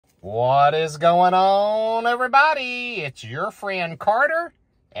What is going on, everybody? It's your friend Carter,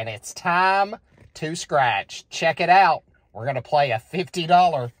 and it's time to scratch. Check it out. We're going to play a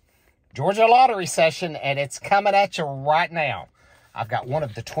 $50 Georgia lottery session, and it's coming at you right now. I've got one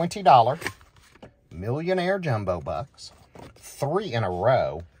of the $20 Millionaire Jumbo Bucks, 3 in a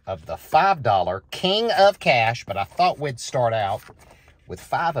row of the $5 King of Cash, but I thought we'd start out with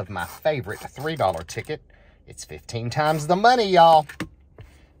 5 of my favorite $3 ticket. It's 15 times the money, y'all.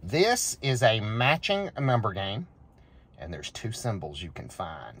 This is a matching number game, and there's 2 symbols you can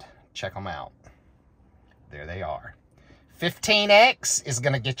find. Check them out. There they are. 15X is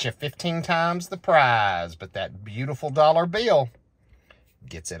going to get you 15 times the prize, but that beautiful dollar bill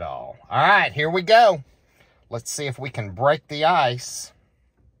gets it all. All right, here we go. Let's see if we can break the ice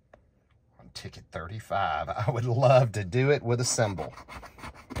on ticket 35. I would love to do it with a symbol.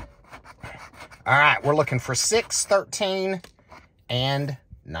 All right, we're looking for 6, 13, and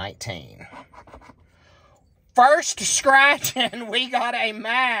 19. First scratch, and we got a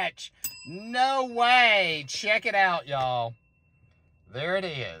match. No way. Check it out, y'all. There it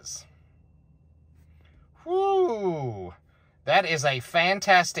is. Whoo. That is a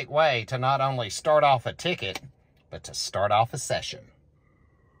fantastic way to not only start off a ticket, but to start off a session.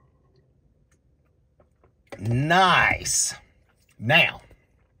 Nice. Now,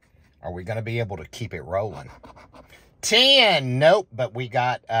 are we going to be able to keep it rolling? 10. Nope, but we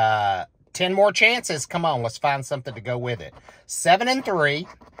got 10 more chances. Come on, let's find something to go with it. 7 and 3.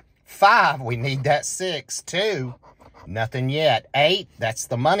 5, we need that 6. 2, nothing yet. 8, that's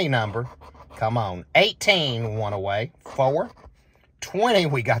the money number. Come on. 18, 1 away. 4. 20,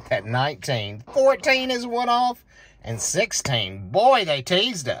 we got that 19. 14 is 1 off. And 16. Boy, they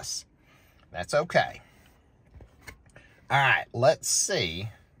teased us. That's okay. All right, let's see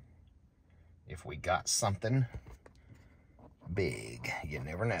if we got something big. You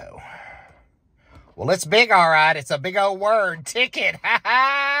never know. Well, it's big, all right. It's a big old word. Ticket. Ha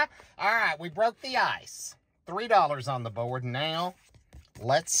ha. All right, we broke the ice. $3 on the board. Now,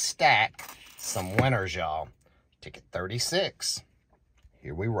 let's stack some winners, y'all. Ticket 36.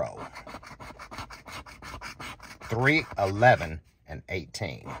 Here we roll. 3, 11, and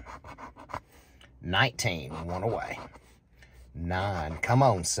 18. 19, 1 away. 9, come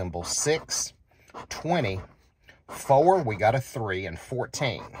on, symbol. 6, 20, 4, we got a 3, and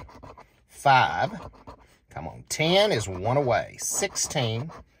 14. 5, come on. 10 is 1 away. 16,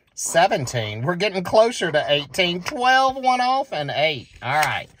 17, we're getting closer to 18. 12, 1 off, and 8. All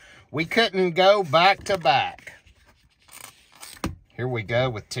right, we couldn't go back to back. Here we go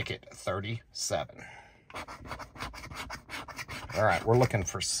with ticket 37. All right, we're looking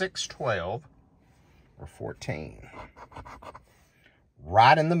for 6, 12, or 14.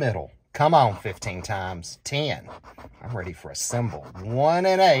 Right in the middle. Come on, 15 times. 10. I'm ready for a symbol. 1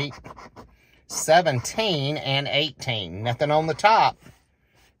 and 8. 17 and 18. Nothing on the top.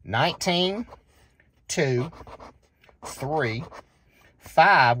 19. 2. 3.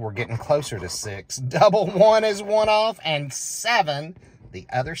 5. We're getting closer to 6. Double 1 is 1 off. And 7, the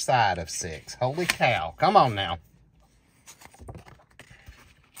other side of 6. Holy cow. Come on now.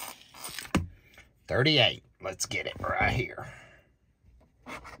 38. Let's get it right here.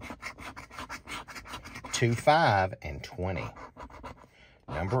 2, 5, and 20.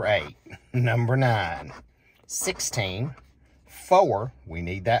 Number 8. Number 9. 16. 4. We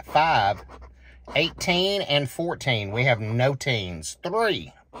need that 5. 18 and 14. We have no teens.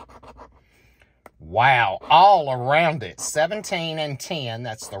 3. Wow. All around it. 17 and 10.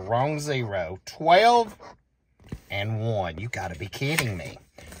 That's the wrong 0. 12 and 1. You got to be kidding me.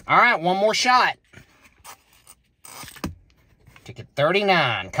 All right. One more shot. Ticket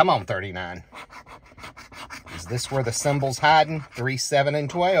 39. Come on, 39. Is this where the symbol's hiding? 3, 7, and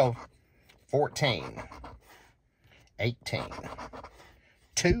 12. 14. 18.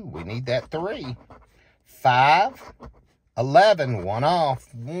 2. We need that 3. 5. 11. 1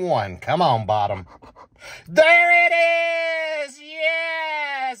 off. 1. Come on, bottom. There it is!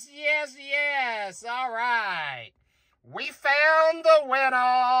 Yes! Yes, yes! All right. We found the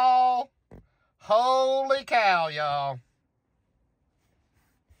winner! Holy cow, y'all.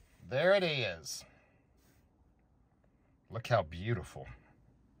 There it is. Look how beautiful.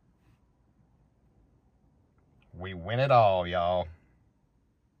 We win it all, y'all.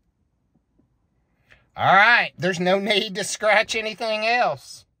 All right. There's no need to scratch anything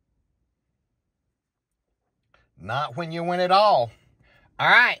else. Not when you win it all. All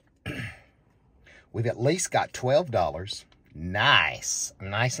right. We've at least got $12. Nice.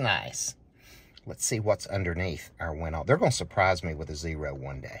 Nice, nice. Let's see what's underneath our win all. They're going to surprise me with a 0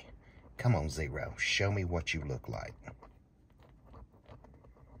 one day. Come on, 0. Show me what you look like.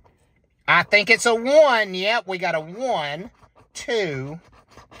 I think it's a 1. Yep, we got a 1, 2,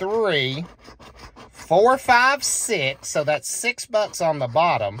 3, 4, 5, 6. So that's $6 on the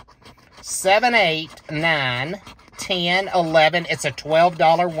bottom. 7, 8, 9, 10, 11. It's a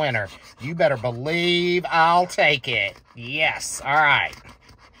 $12 winner. You better believe I'll take it. Yes. All right.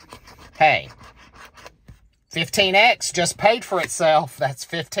 Hey, 15X just paid for itself. That's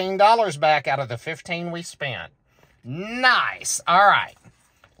 $15 back out of the 15 we spent. Nice. All right.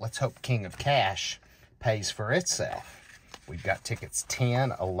 Let's hope King of Cash pays for itself. We've got tickets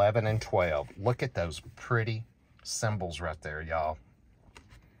 10, 11, and 12. Look at those pretty symbols right there, y'all.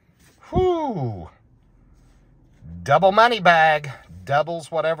 Whoo! Double money bag.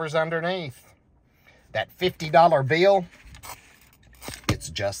 Doubles whatever's underneath. That $50 bill, it's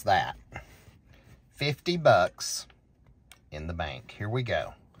just that. $50 in the bank. Here we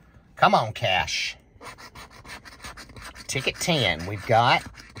go. Come on, Cash. Ticket 10. We've got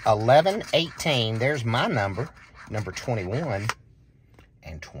 11, 18. There's my number. Number 21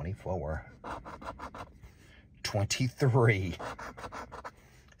 and 24. 23.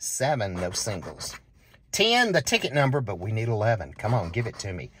 7, no singles. 10, the ticket number, but we need 11. Come on, give it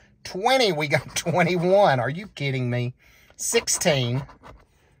to me. 20, we got 21. Are you kidding me? 16.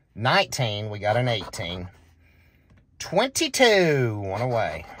 19, we got an 18. 22, one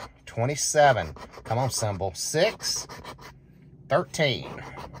away. 27, come on, symbol. 6. 13.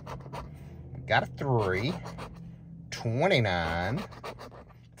 We got a 3. 29.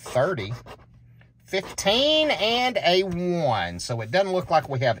 30. 15, and a 1. So it doesn't look like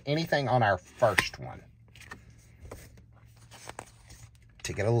we have anything on our first one.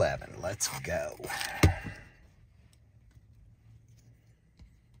 Ticket 11, let's go.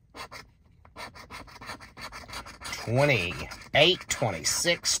 28,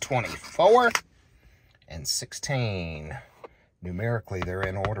 26, 24, and 16. Numerically, they're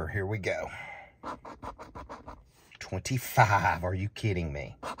in order. Here we go. 25. Are you kidding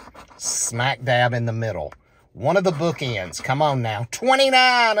me? Smack dab in the middle. One of the bookends. Come on now.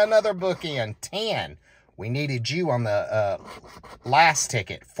 29. Another bookend. 10. We needed you on the last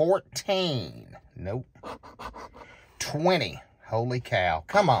ticket. 14. Nope. 20. Holy cow.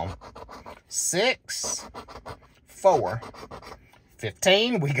 Come on. 6. 4.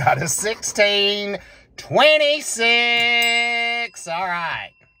 15. We got a 16. 26. All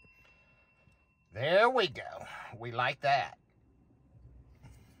right. There we go. We like that.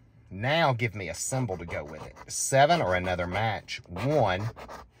 Now give me a symbol to go with it. 7 or another match. 1.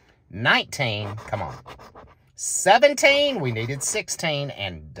 19. Come on. 17. We needed 16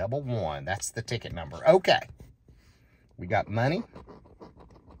 and double 1. That's the ticket number. Okay. We got money.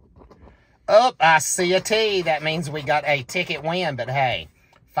 Oh, I see a T. That means we got a ticket win. But hey,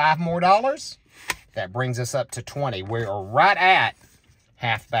 $5 more. That brings us up to 20. We're right at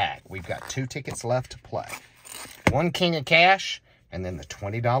half back. We've got 2 tickets left to play. 1 King of Cash, and then the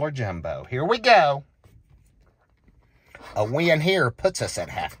 $20 jumbo. Here we go. A win here puts us at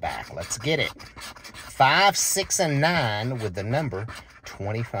half back. Let's get it. 5, 6, and 9 with the number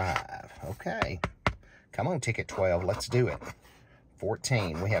 25. Okay. Come on, ticket 12. Let's do it.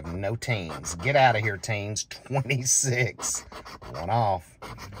 14. We have no teens. Get out of here, teens. 26. 1 off.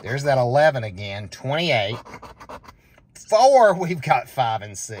 There's that 11 again. 28. 4. We've got 5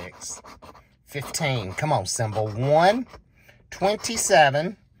 and 6. 15. Come on, symbol. 1.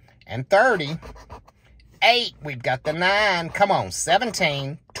 27. And 30. 8. We've got the 9. Come on.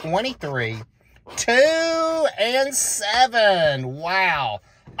 17. 23. 2. And 7. Wow.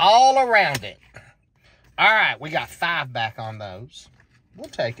 All around it. All right. We got 5 back on those. We'll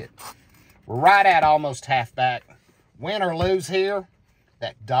take it. We're right at almost half back. Win or lose here,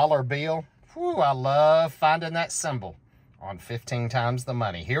 that dollar bill. Whew, I love finding that symbol on 15 times the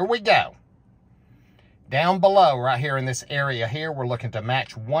money. Here we go. Down below, right here in this area here, we're looking to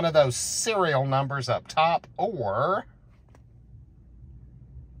match one of those serial numbers up top or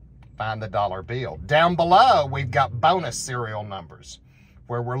find the dollar bill. Down below, we've got bonus serial numbers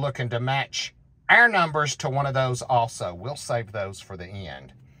where we're looking to match our numbers to one of those also. We'll save those for the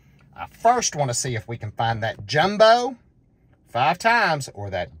end. I first want to see if we can find that jumbo 5 times or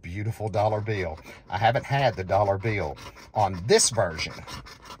that beautiful dollar bill. I haven't had the dollar bill on this version.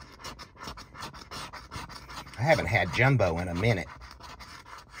 I haven't had jumbo in a minute.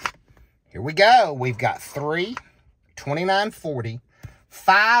 Here we go. We've got 3, 29, 40,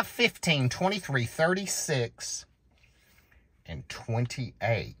 5, 15, 23, 36, and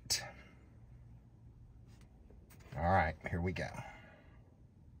 28. All right, here we go.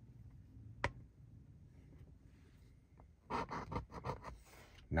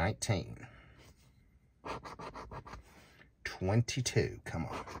 $19. $22. Come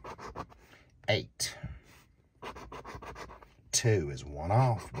on. 8. 2 is 1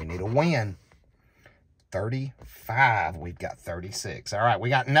 off. We need a win. 35. We've got 36. All right, we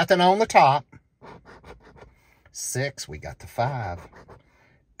got nothing on the top. 6, we got the 5.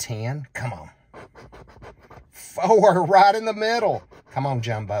 10, come on. 4, right in the middle. Come on,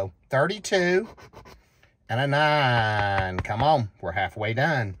 Jumbo. 32 and a 9. Come on, we're halfway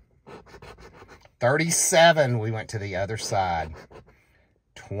done. 37, we went to the other side.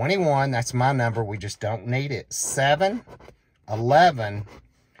 21, that's my number. We just don't need it. 7, 11,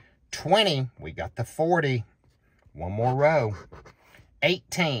 20, we got the 40. One more row.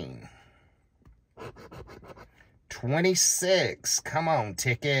 18. 26, come on,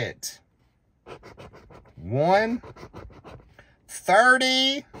 ticket. 1.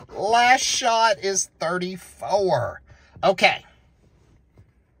 30, last shot is 34. Okay.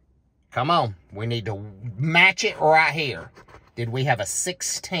 Come on, we need to match it right here. Did we have a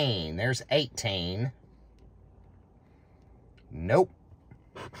 16? There's 18. Nope.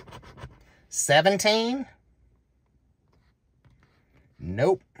 17?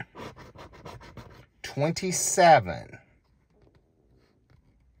 Nope. 27.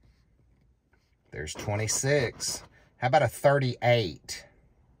 There's 26. How about a 38?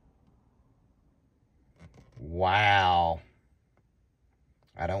 Wow.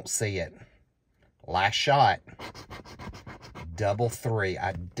 I don't see it. Last shot. Double 3.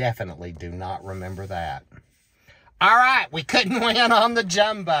 I definitely do not remember that. All right, we couldn't win on the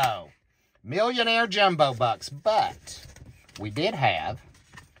jumbo. Millionaire jumbo bucks, but we did have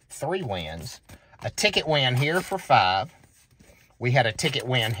 3 wins. A ticket win here for 5. We had a ticket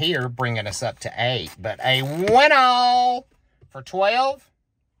win here, bringing us up to 8. But a win-all for 12.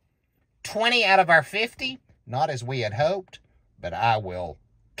 20 out of our 50. Not as we had hoped, but I will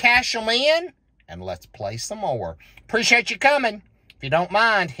cash them in, and let's play some more. Appreciate you coming. If you don't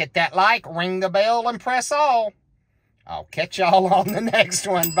mind, hit that like, ring the bell, and press all. I'll catch y'all on the next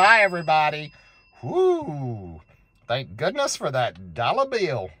one. Bye, everybody. Whoo! Thank goodness for that dollar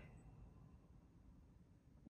bill.